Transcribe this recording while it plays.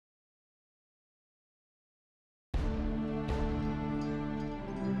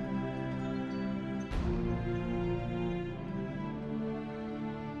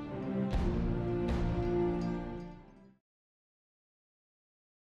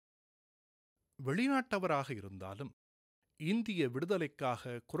வெளிநாட்டவராக இருந்தாலும் இந்திய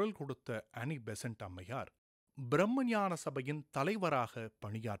விடுதலைக்காக குரல் கொடுத்த அனி பெசன்ட் அம்மையார் பிரம்மஞான சபையின் தலைவராக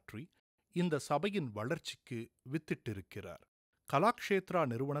பணியாற்றி இந்த சபையின் வளர்ச்சிக்கு வித்திட்டிருக்கிறார். கலாக்ஷேத்ரா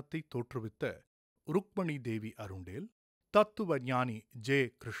நிறுவனத்தை தோற்றுவித்த ருக்மணி தேவி அருண்டேல், தத்துவ ஞானி ஜே.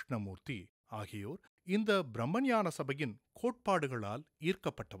 கிருஷ்ணமூர்த்தி ஆகியோர் இந்த பிரம்மஞான சபையின் கோட்பாடுகளால்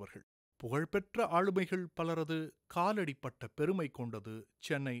ஈர்க்கப்பட்டவர்கள். புகழ்பெற்ற ஆளுமைகள் பலரது காலடிப்பட்ட பெருமை கொண்டது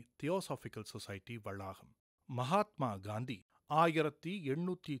சென்னை தியோசாபிக்கல் சொசைட்டி வளாகம். மகாத்மா காந்தி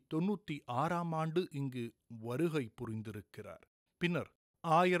 1896ஆம் ஆண்டு இங்கு வருகை புரிந்திருக்கிறார். பின்னர்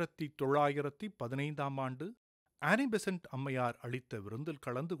 1915ஆம் ஆண்டு அனி பெசன்ட் அம்மையார் அளித்த விருந்தில்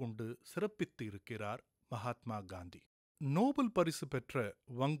கலந்து கொண்டு சிறப்பித்து இருக்கிறார் மகாத்மா காந்தி. நோபல் பரிசு பெற்ற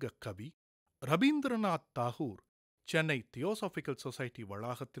வங்க கவி ரபீந்திரநாத் தாகூர் சென்னை தியோசாபிக்கல் சொசைட்டி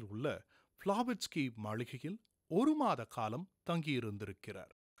வளாகத்தில் உள்ள ஃப்ளாவிட்ஸ்கி மாளிகையில் 1 மாத காலம்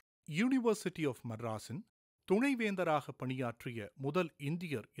தங்கியிருந்திருக்கிறார். யூனிவர்சிட்டி ஆஃப் மட்ராஸின் துணைவேந்தராக பணியாற்றிய முதல்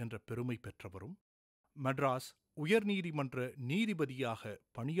இந்தியர் என்ற பெருமை பெற்றவரும் மட்ராஸ் உயர்நீதிமன்ற நீதிபதியாக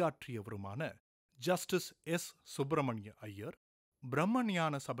பணியாற்றியவருமான ஜஸ்டிஸ் எஸ். சுப்பிரமணிய ஐயர்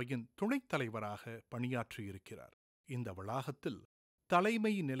பிரம்மஞான சபையின் துணைத் தலைவராக பணியாற்றியிருக்கிறார். இந்த வளாகத்தில்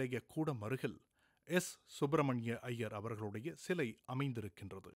தலைமை நிலைய கூடம் அருகில் எஸ். சுப்பிரமணிய ஐயர் அவர்களுடைய சிலை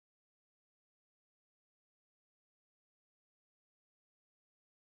அமைந்திருக்கின்றது.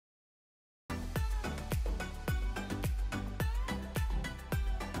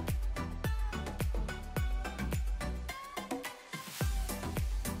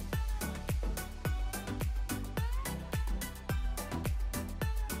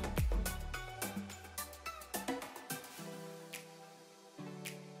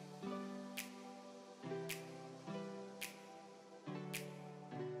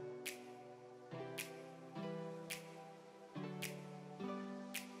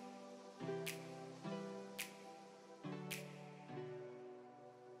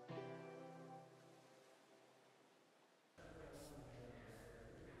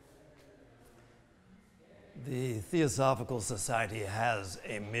 The Theosophical Society has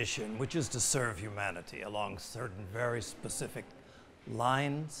a mission which is to serve humanity along certain very specific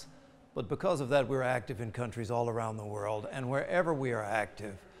lines, but because of that we're active in countries all around the world, and wherever we are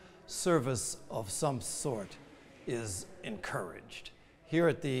active, service of some sort is encouraged. Here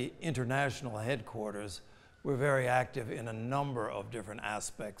at the international headquarters, we're very active in a number of different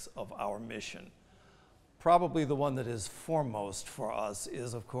aspects of our mission. Probably the one that is foremost for us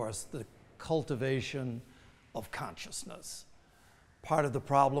is, of course, the cultivation of consciousness. Part of the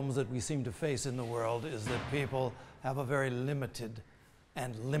problems that we seem to face in the world is that people have a very limited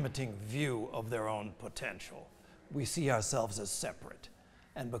and limiting view of their own potential. We see ourselves as separate,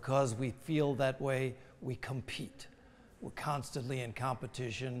 and because we feel that way, we compete. We're constantly in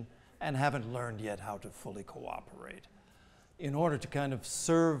competition and haven't learned yet how to fully cooperate. In order to kind of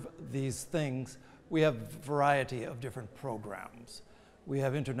serve these things, we have a variety of different programs. We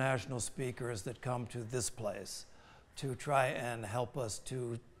have international speakers that come to this place to try and help us to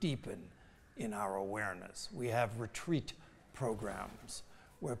deepen in our awareness. We have retreat programs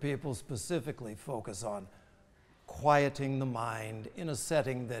where people specifically focus on quieting the mind in a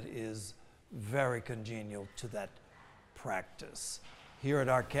setting that is very congenial to that practice. Here at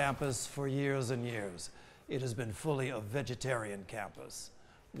our campus for years and years, it has been fully a vegetarian campus,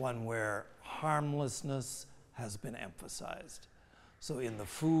 one where harmlessness has been emphasized. So in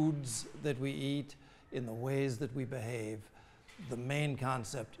the foods that we eat, in the ways that we behave, the main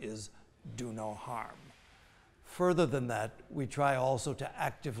concept is do no harm. Further than that, we try also to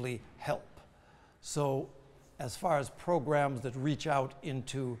actively help. So as far as programs that reach out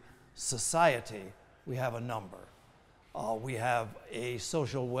into society, we have a number. We have a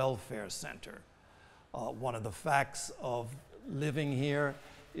social welfare center. One of the facts of living here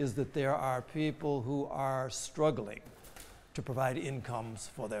is that there are people who are struggling to provide incomes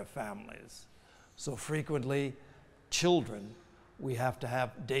for their families. So frequently, children, we have to have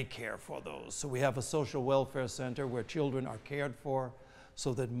daycare for those. So we have a social welfare center where children are cared for so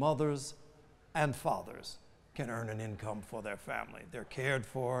that mothers and fathers can earn an income for their family. They're cared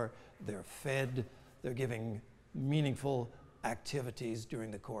for, they're fed, they're giving meaningful activities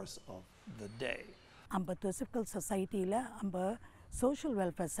during the course of the day. நம்ம Theosophical சொசைட்டியில் நம்ம social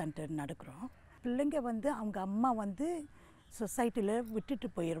welfare centre நடக்கிறோம். பிள்ளைங்க அவங்க அம்மா சொசைட்டியில் விட்டுட்டு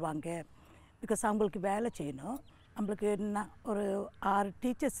போயிடுவாங்க. பிகாஸ் அவங்களுக்கு வேலை செய்யணும். நம்மளுக்கு ஒரு 6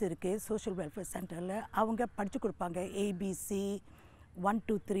 டீச்சர்ஸ் இருக்குது சோஷியல் வெல்ஃபேர் சென்டரில். அவங்க படித்து கொடுப்பாங்க. ABC 1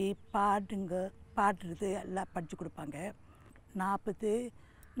 2 3 பாடுறது எல்லாம் படித்து கொடுப்பாங்க.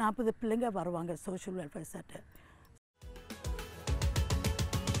 40 பிள்ளைங்க வருவாங்க சோஷியல் வெல்ஃபேர் சென்டர்.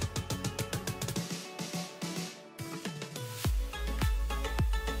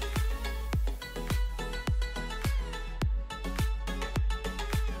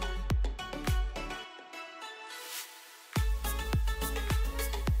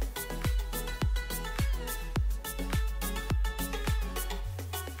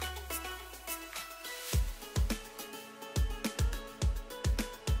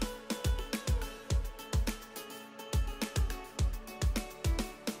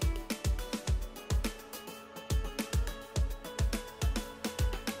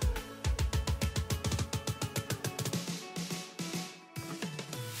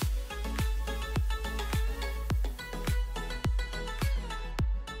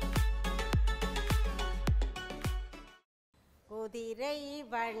 குதிரை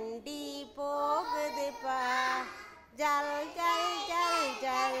வண்டி போகுதுப்பா ஜல் ஜல் ஜல்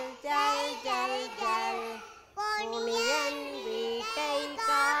ஜல் ஜல் ஜல் ஜல் முனியன் வீட்டை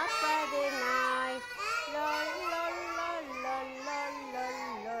காப்பது நாய் லொல் லொல் லொல் லொல் லொல் லொல்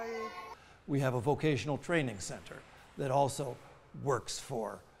லொல். We have a vocational training center that also works for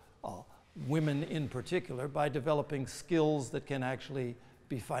women in particular by developing skills that can actually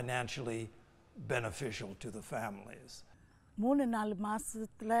be financially beneficial to the families. 3-4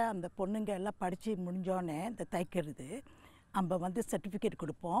 மாதத்தில் அந்த பொண்ணுங்க எல்லாம் படித்து முடிஞ்சோடனே இந்த தைக்கிறது நம்ம வந்து சர்டிஃபிகேட்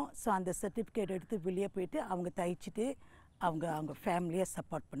கொடுப்போம். ஸோ அந்த சர்டிஃபிகேட் எடுத்து வெளியே போயிட்டு அவங்க தைச்சிட்டு அவங்க ஃபேமிலியை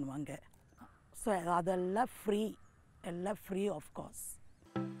சப்போர்ட் பண்ணுவாங்க. ஸோ அதெல்லாம் ஃப்ரீ, எல்லாம் free of cost.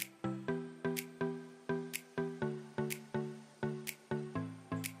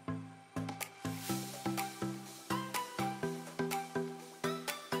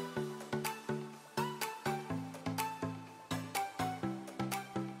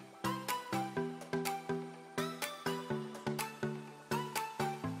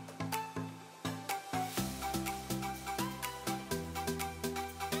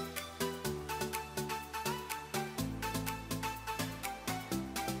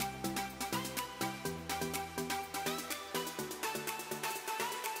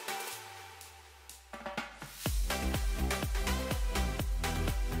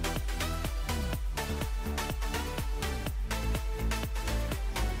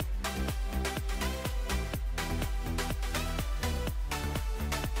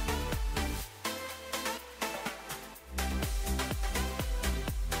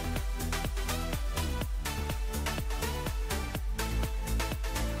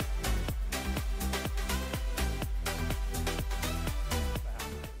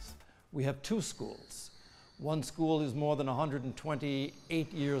 We have 2 schools. One school is more than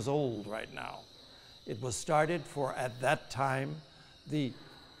 128 years old right now. It was started for, at that time, the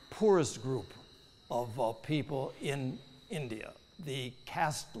poorest group of people in India, the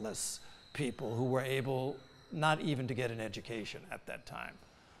casteless people who were able not even to get an education at that time.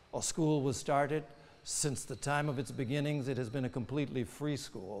 A school was started. Since the time of its beginnings, it has been a completely free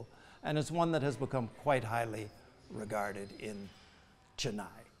school, and it's one that has become quite highly regarded in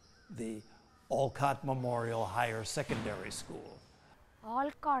Chennai, the Olcott Memorial Higher Secondary School.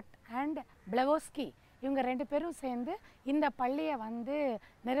 Olcott and பிளவோஸ்கி இவங்க 2 பேரும் சேர்ந்து இந்த பள்ளியை வந்து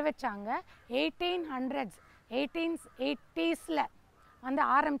நிறைவேற்றாங்க. 1880s வந்து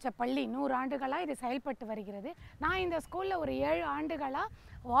ஆரம்பித்த பள்ளி 100 ஆண்டுகளாக இது செயல்பட்டு வருகிறது. நான் இந்த ஸ்கூலில் ஒரு 7 ஆண்டுகளாக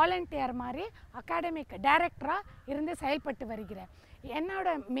வாலண்டியர் மாதிரி அகாடமிக் டைரக்டராக இருந்து செயல்பட்டு வருகிறேன். என்னோட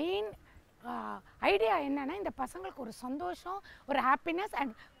மெயின் ஐடியா என்னென்னா இந்த பசங்களுக்கு ஒரு சந்தோஷம், ஒரு ஹாப்பினஸ்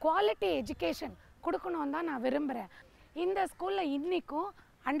அண்ட் குவாலிட்டி எஜுகேஷன் கொடுக்கணுன்னு தான் நான் விரும்புகிறேன். இந்த ஸ்கூலில் இன்றைக்கும்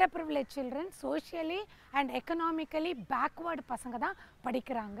under privilege children, socially and economically backward பசங்க தான்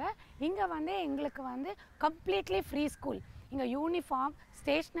படிக்கிறாங்க. இங்கே வந்து எங்களுக்கு வந்து கம்ப்ளீட்லி ஃப்ரீ ஸ்கூல். இங்கே யூனிஃபார்ம்,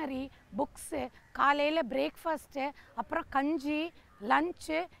 ஸ்டேஷ்னரி, புக்ஸு, காலையில் பிரேக்ஃபாஸ்ட்டு, அப்புறம் கஞ்சி,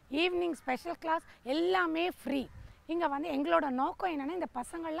 லஞ்சு, ஈவினிங் ஸ்பெஷல் கிளாஸ் எல்லாமே ஃப்ரீ. இங்கே வந்து எங்களோட நோக்கம் என்னென்னா இந்த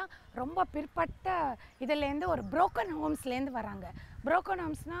பசங்கள்லாம் ரொம்ப பிற்பட்ட இதிலேருந்து ஒரு புரோக்கன் ஹோம்ஸ்லேருந்து வராங்க. புரோக்கன்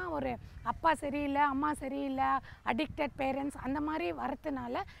ஹோம்ஸ்னால் ஒரு அப்பா சரியில்லை, அம்மா சரியில்லை, அடிக்டட் பேரண்ட்ஸ் அந்த மாதிரி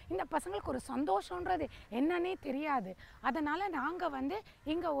வரதுனால இந்த பசங்களுக்கு ஒரு சந்தோஷன்றது என்னன்னே தெரியாது. அதனால் நாங்கள் வந்து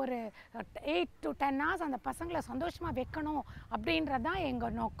இங்கே ஒரு 8 to 10 hours அந்த பசங்களை சந்தோஷமாக வைக்கணும் அப்படின்றது தான்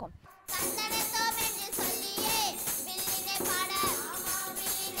எங்கள் நோக்கம்.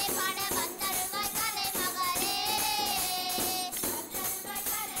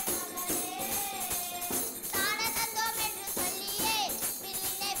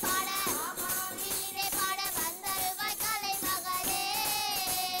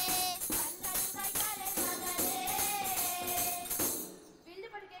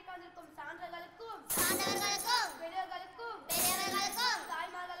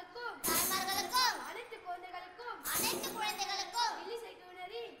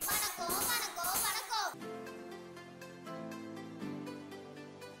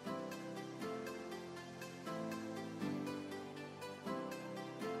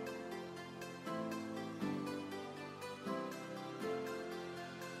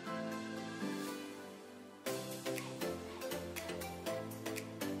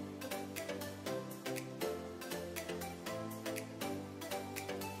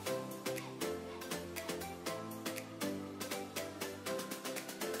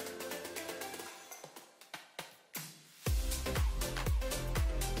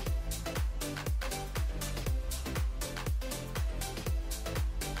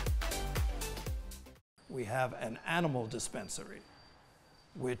 We have an animal dispensary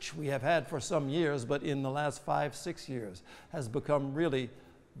which we have had for some years, but in the last 5-6 years has become really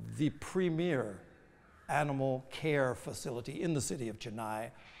the premier animal care facility in the city of Chennai,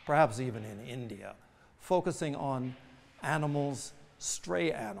 perhaps even in India, focusing on animals, stray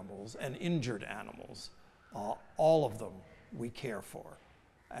animals, and injured animals. All of them we care for.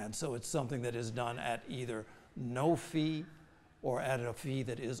 And so it's something that is done at either no fee or at a fee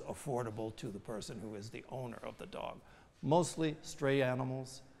that is affordable to the person who is the owner of the dog. Mostly stray animals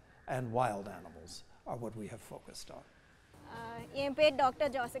and wild animals are what we have focused on. என் பேர்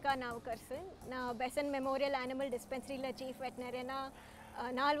doctor Joshika Navukkarasan. நான் Besant memorial animal டிஸ்பென்சரியில் chief வெட்டினரியாக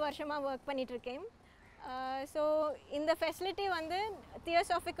 4 வருஷமாக work பண்ணிகிட்ருக்கேன். So இந்த facility வந்து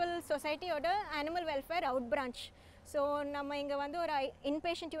theosophical சொசைட்டியோட animal welfare out branch. So நம்ம இங்கே வந்து ஒரு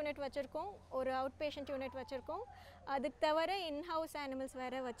இன்பேஷண்ட் யூனிட் வச்சுருக்கோம், ஒரு அவுட் பேஷண்ட் யூனிட் வச்சுருக்கோம். அதுக்கு தவிர இன்ஹவுஸ் அனிமல்ஸ்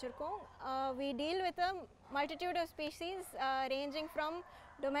வேறு வச்சுருக்கோம். We deal with a multitude of species ranging from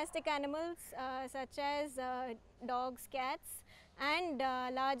domestic animals such as dogs, cats, and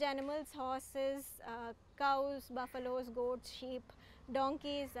large animals, horses, cows, buffaloes, goats, sheep,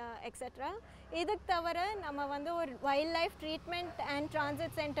 donkeys, etc. இதுக்கு தவிர நம்ம வந்து ஒரு wild life treatment and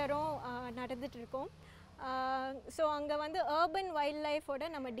transit சென்டரும் நடந்துகிட்ருக்கோம். So அங்கே வந்து urban wild லைஃபோட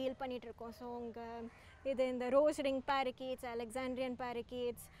நம்ம deal பண்ணிகிட்ருக்கோம். ஸோ அங்கே இது இந்த rose ring பேரக்கீட்ஸ், Alexandrian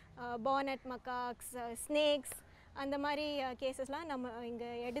பேரக்கீட்ஸ், bonnet மக்காக்ஸ், snakes, அந்த மாதிரி கேசஸ்லாம் நம்ம இங்கே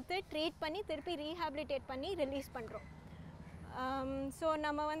எடுத்து ட்ரீட் பண்ணி திருப்பி ரீஹாபிலிட்டேட் பண்ணி ரிலீஸ் பண்ணுறோம். ஸோ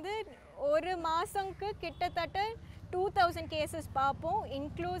நம்ம வந்து ஒரு மாதத்துக்கு கிட்டத்தட்ட 2000 கேசஸ் பார்ப்போம்,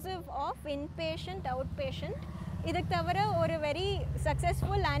 inclusive of inpatient, out patient. இதுக்கு தவிர ஒரு very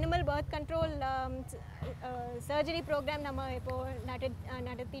successful animal birth control surgery program நம்ம இப்போது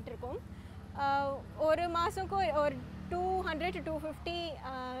நடத்திட்டுருக்கோம். ஒரு மாதத்துக்கு ஒரு 200 to 250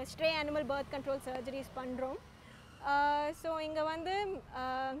 stray animal birth control surgeries பண்ணுறோம். ஸோ இங்கே வந்து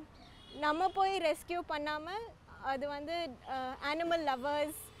நம்ம போய் ரெஸ்கியூ பண்ணாமல் அது வந்து அனிமல்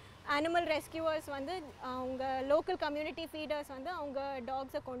லவர்ஸ், அனிமல் ரெஸ்கியூவர்ஸ் வந்து அவங்க லோக்கல் கம்யூனிட்டி ஃபீடர்ஸ் வந்து அவங்க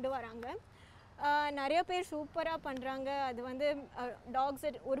டாக்ஸை கொண்டு வராங்க. நிறைய பேர் சூப்பராக பண்ணுறாங்க. அது வந்து டாக்ஸை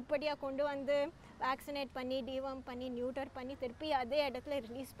உருப்படியாக கொண்டு வந்து வேக்சினேட் பண்ணி, டிவார்ம் பண்ணி, நியூட்டர் பண்ணி திருப்பி அதே இடத்துல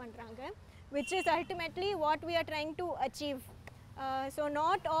ரிலீஸ் பண்ணுறாங்க, which is ultimately what we are trying to achieve. So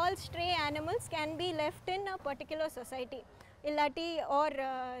not all stray animals can be left in a particular society illati or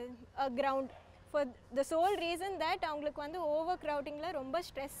a ground for the sole reason that அவங்களுக்கு வந்து over க்ரௌடிங்கில் ரொம்ப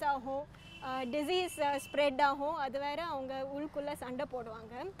stress ஆகும், disease spread ஆகும், அது வேறு அவங்க உள்ளுக்குள்ளே சண்டை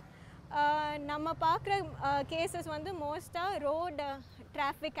போடுவாங்க. நம்ம பார்க்குற கேசஸ் வந்து மோஸ்ட்டாக ரோடு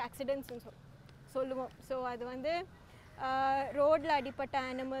டிராஃபிக் ஆக்சிடென்ட்ஸ்னு சொல்லுவோம். ஸோ அது வந்து ரோடில் அடிப்பட்ட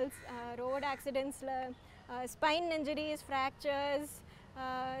animals, road ஆக்சிடெண்ட்ஸில் spine injuries, fractures,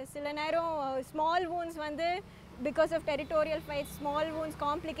 சில நேரம் ஸ்மால் வூன்ஸ் வந்து because of territorial fights small wounds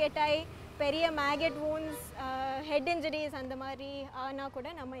complicate ஆகி பெரிய மேகட் வூன்ஸ், ஹெட் இன்ஜுரிஸ் அந்த மாதிரி ஆனால் கூட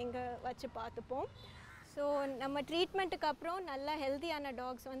நம்ம இங்கே வச்சு பார்த்துப்போம். ஸோ நம்ம ட்ரீட்மெண்ட்டுக்கு அப்புறம் நல்ல ஹெல்த்தியான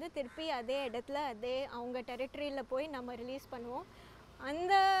டாக்ஸ் வந்து திருப்பி அதே இடத்துல அதே அவங்க டெரிட்டரியில் போய் நம்ம ரிலீஸ் பண்ணுவோம்.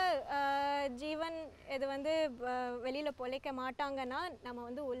 அந்த ஜீவன் இது வந்து வெளியில் பொழைக்க மாட்டாங்கன்னா நம்ம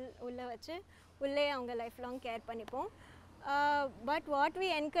வந்து உள்ளே வச்சு உள்ளே அவங்க லைஃப் லாங் கேர் பண்ணிப்போம். But what we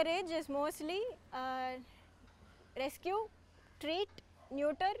encourage is mostly rescue, treat,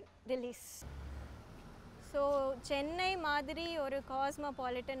 நியூட்டர், release. So Chennai மாதிரி ஒரு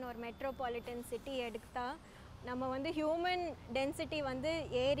காஸ்மோபாலிட்டன் ஒரு மெட்ரோபாலிட்டன் சிட்டி எடுத்தால் நம்ம வந்து ஹியூமன் டென்சிட்டி வந்து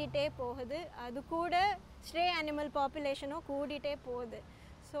ஏறிட்டே போகுது, அது கூட ஸ்ட்ரே அனிமல் பாப்புலேஷனும் கூடிட்டே போகுது.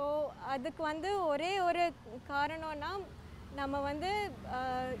 ஸோ அதுக்கு வந்து ஒரே ஒரு காரணம்னா நம்ம வந்து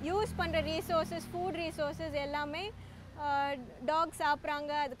யூஸ் பண்ணுற ரீசோர்ஸஸ், ஃபுட் ரீசோர்ஸஸ் எல்லாமே டாக்ஸ்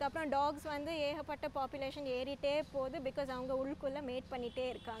சாப்பிட்றாங்க. அதுக்கப்புறம் டாக்ஸ் வந்து ஏகப்பட்ட பாப்புலேஷன் ஏறிட்டே போகுது பிகாஸ் அவங்க உள்ளுக்குள்ளே மேட் பண்ணிகிட்டே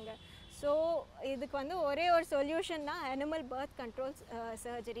இருக்காங்க. ஸோ இதுக்கு வந்து ஒரே ஒரு சொல்யூஷன் தான் animal birth control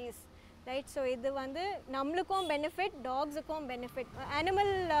surgeries, right? So இது வந்து நம்மளுக்கும் பெனிஃபிட், டாக்ஸுக்கும் பெனிஃபிட்.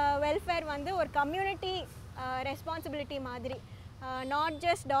 அனிமல் வெல்ஃபேர் வந்து ஒரு கம்யூனிட்டி ரெஸ்பான்சிபிலிட்டி மாதிரி. Not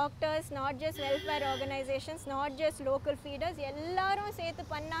just doctors, not just welfare organisations, not just local feeders, எல்லாரும் சேர்த்து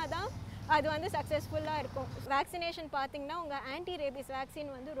பண்ணால் தான் அது வந்து சக்ஸஸ்ஃபுல்லாக இருக்கும். வேக்சினேஷன் பார்த்திங்கன்னா உங்கள் ஆன்டி ரேபிஸ்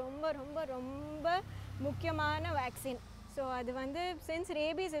வேக்சின் வந்து ரொம்ப ரொம்ப ரொம்ப முக்கியமான வேக்சின். ஸோ அது வந்து since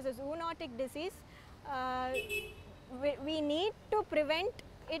rabies is a zoonotic disease, we need to prevent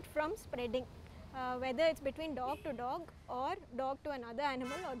it from spreading, whether it's between dog to dog or dog to another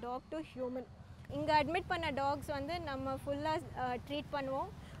animal or dog to human. இங்கே admit பண்ண tax வந்து நம்ம ஃபுல்லாக treat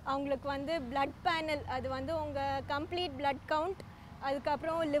பண்ணுவோம். அவங்களுக்கு வந்து blood panel, அது வந்து உங்கள் கம்ப்ளீட் பிளட் கவுண்ட்,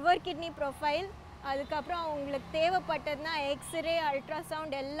 அதுக்கப்புறம் லிவர் கிட்னி ப்ரொஃபைல், அதுக்கப்புறம் அவங்களுக்கு தேவைப்பட்டதுன்னா எக்ஸ்ரே,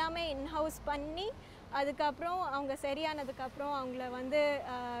 அல்ட்ராசவுண்ட் எல்லாமே இன்ஹவுஸ் பண்ணி அதுக்கப்புறம் அவங்க சரியானதுக்கப்புறம் அவங்கள வந்து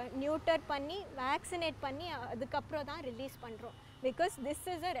நியூட்டர் பண்ணி வேக்சினேட் பண்ணி அதுக்கப்புறம் தான் ரிலீஸ் பண்ணுறோம். Because this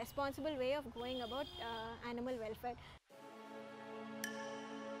is a responsible way of going about animal welfare.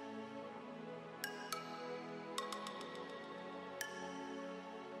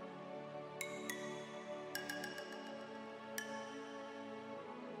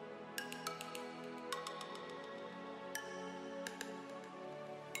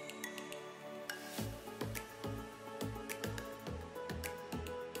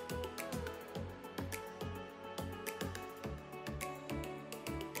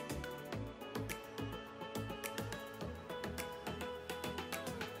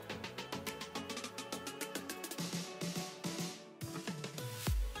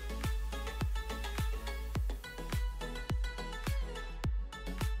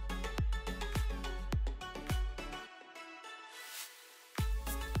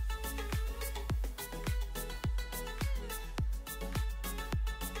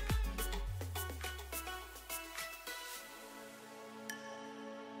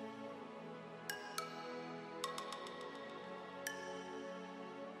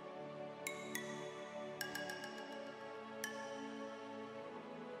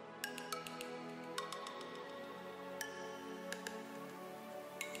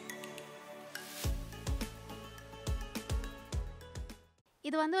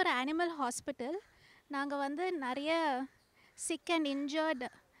 இது வந்து ஒரு அனிமல் ஹாஸ்பிட்டல். நாங்கள் வந்து நிறைய சிக் அண்ட் இன்ஜர்டு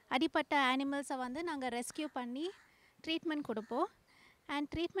அடிப்பட்ட அனிமல்ஸை வந்து நாங்கள் ரெஸ்கியூ பண்ணி ட்ரீட்மெண்ட் கொடுப்போம். அண்ட்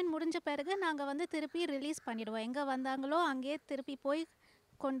ட்ரீட்மெண்ட் முடிஞ்ச பிறகு நாங்கள் வந்து திருப்பி ரிலீஸ் பண்ணிவிடுவோம். எங்கே வந்தாங்களோ அங்கேயே திருப்பி போய்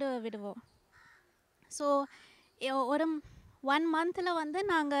கொண்டு விடுவோம். ஸோ ஒரு 1 மந்தில் வந்து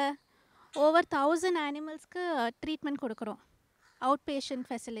நாங்கள் ஓவர் 1000 அனிமல்ஸ்க்கு ட்ரீட்மெண்ட் கொடுக்குறோம். Out patient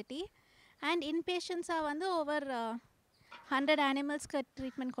facility. அண்ட் இன்பேஷண்ட்ஸாக வந்து ஓவர் 100 அனிமல்ஸ்க்கு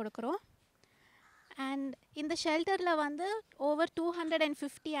ட்ரீட்மெண்ட் கொடுக்குறோம். அண்ட் இந்த ஷெல்டரில் வந்து ஓவர்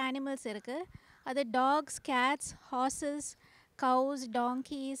 250 அனிமல்ஸ் இருக்குது. அது tax, Gates, horses, கவுஸ்,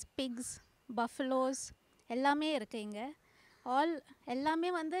 donkeys, fix, buffaloes எல்லாமே இருக்குது இங்கே. எல்லாமே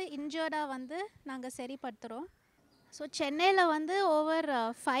வந்து இன்ஜர்டாக வந்து நாங்கள் சரிப்படுத்துகிறோம். ஸோ சென்னையில் வந்து ஓவர்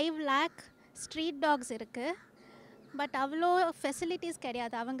 5 lakh ஸ்ட்ரீட் டாக்ஸ் இருக்குது. பட் அவ்வளோ ஃபெசிலிட்டிஸ்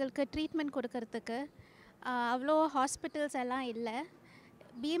கிடையாது அவங்களுக்கு ட்ரீட்மெண்ட் கொடுக்கறதுக்கு. அவ்வளோ ஹாஸ்பிட்டல்ஸ் எல்லாம் இல்லை.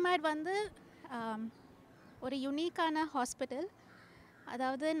 பிமேட் வந்து ஒரு யூனிக்கான ஹாஸ்பிட்டல்.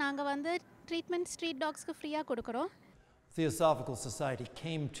 அதாவது நாங்கள் வந்து ட்ரீட்மெண்ட் ஸ்ட்ரீட் டாக்ஸ்க்கு ஃப்ரீயாக கொடுக்குறோம். Theosophical Society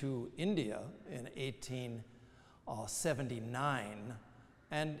came to India in 1879,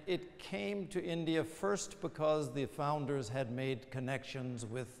 and it came to India first because the founders had made connections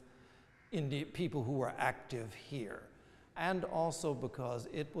with people who were active here, and also because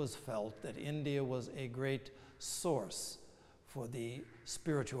it was felt that India was a great source for the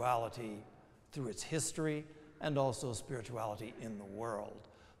spirituality through its history and also spirituality in the world.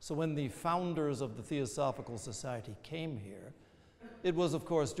 So when the founders of the Theosophical Society came here, it was of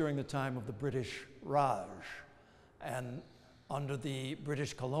course during the time of the British Raj, and under the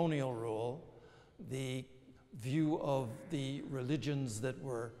British colonial rule, the view of the religions that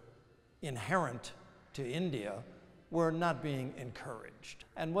were inherent to India were not being encouraged.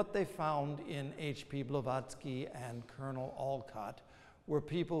 And what they found in H.P. Blavatsky and Colonel Olcott were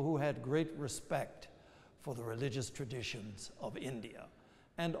people who had great respect for the religious traditions of India,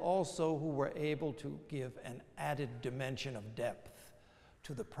 and also who were able to give an added dimension of depth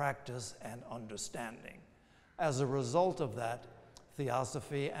to the practice and understanding. As a result of that,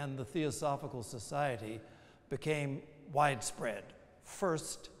 Theosophy and the Theosophical Society became widespread,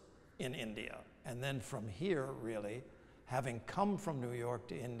 first in India. And then from here, really, having come from New York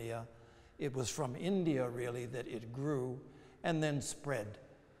to India, it was from India, really, that it grew and then spread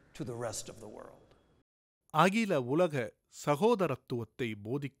to the rest of the world. அகில உலக சகோதரத்துவத்தை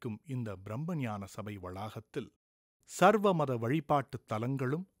போதிக்கும் இந்த பிரம்மஞான சபை வளாகத்தில் சர்வமத வழிபாட்டுத்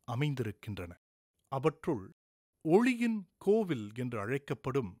தலங்களும் அமைந்திருக்கின்றன. அவற்றுள் ஒளியின் கோவில் என்று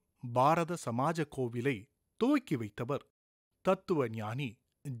அழைக்கப்படும் பாரத சமாஜ கோவிலை துவக்கி வைத்தவர் தத்துவ ஞானி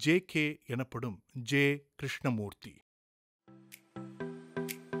JK எனப்படும் J. Krishnamurthy.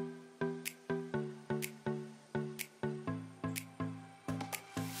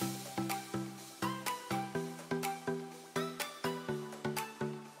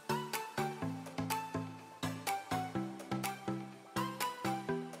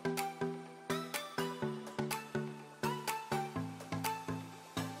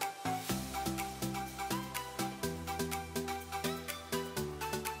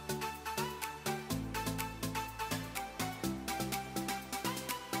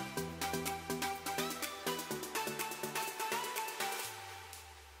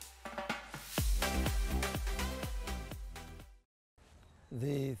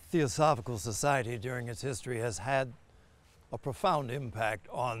 The Theosophical Society during its history has had a profound impact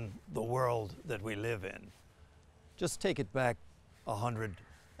on the world that we live in. Just take it back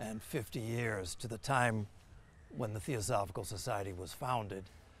 150 years to the time when the Theosophical Society was founded.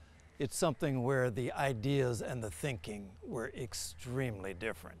 It's something where the ideas and the thinking were extremely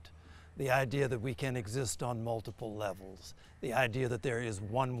different. The idea that we can exist on multiple levels, the idea that there is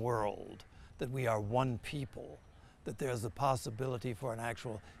one world, that we are one people, that there's a possibility for an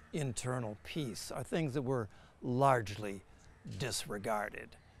actual internal peace, are things that were largely disregarded.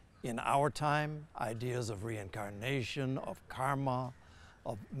 In our time, ideas of reincarnation, of karma,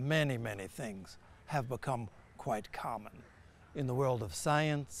 of many, many things have become quite common. In the world of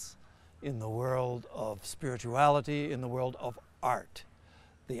science, in the world of spirituality, in the world of art,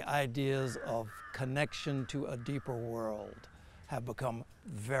 the ideas of connection to a deeper world have become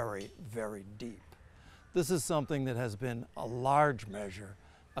very, very deep. This is something that has been a large measure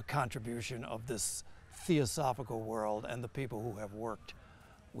a contribution of this theosophical world and the people who have worked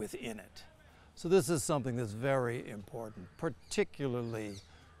within it. So this is something that's very important, particularly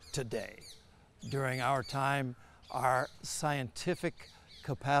today. During our time, our scientific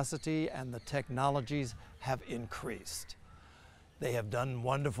capacity and the technologies have increased. They have done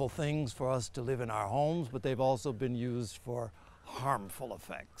wonderful things for us to live in our homes, but they've also been used for harmful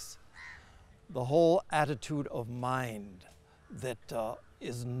effects. The whole attitude of mind that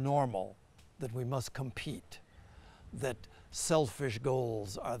is normal, that we must compete, that selfish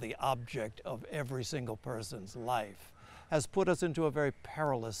goals are the object of every single person's life, has put us into a very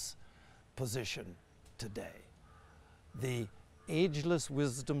perilous position today. The ageless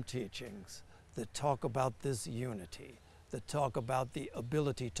wisdom teachings that talk about this unity, that talk about the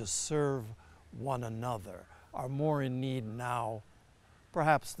ability to serve one another, are more in need now,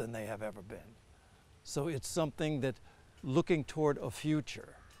 perhaps, than they have ever been. So it's something that, looking toward a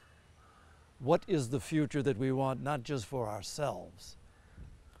future, what is the future that we want, not just for ourselves,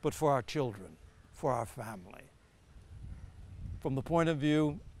 but for our children, for our family? From the point of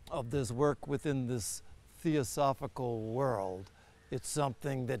view of this work within this theosophical world, it's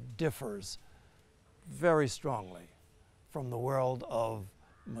something that differs very strongly from the world of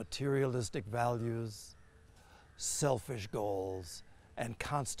materialistic values, selfish goals, and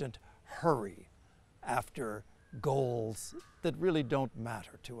constant hurry after goals that really don't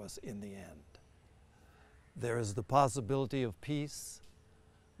matter to us in the end. There is the possibility of peace.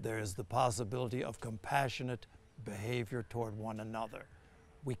 There is the possibility of compassionate behavior toward one another.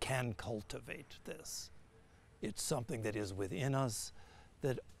 We can cultivate this. It's something that is within us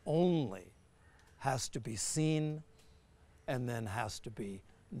that only has to be seen and then has to be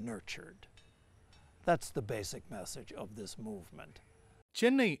nurtured. That's the basic message of this movement.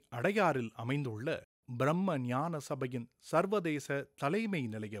 Chennai அடையாறில் அமைந்துள்ள பிரம்ம ஞான சபையின் சர்வதேச தலைமை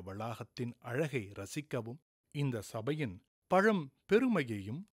நிலைய வளாகத்தின் அழகை ரசிக்கவும், இந்த சபையின் பழம்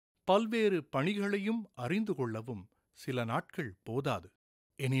பெருமையையும் பல்வேறு பணிகளையும் அறிந்து கொள்ளவும் சில நாட்கள் போதாது.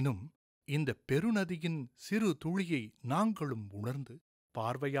 எனினும் இந்த பெருநதியின் சிறு துளியை நாங்களும் உணர்ந்து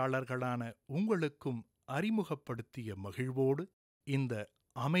பார்வையாளர்களான உங்களுக்கும் அறிமுகப்படுத்திய மகிழ்வோடு இந்த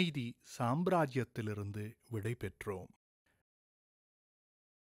அமைதி சாம்ராஜ்யத்திலிருந்து விடை பெற்றோம்.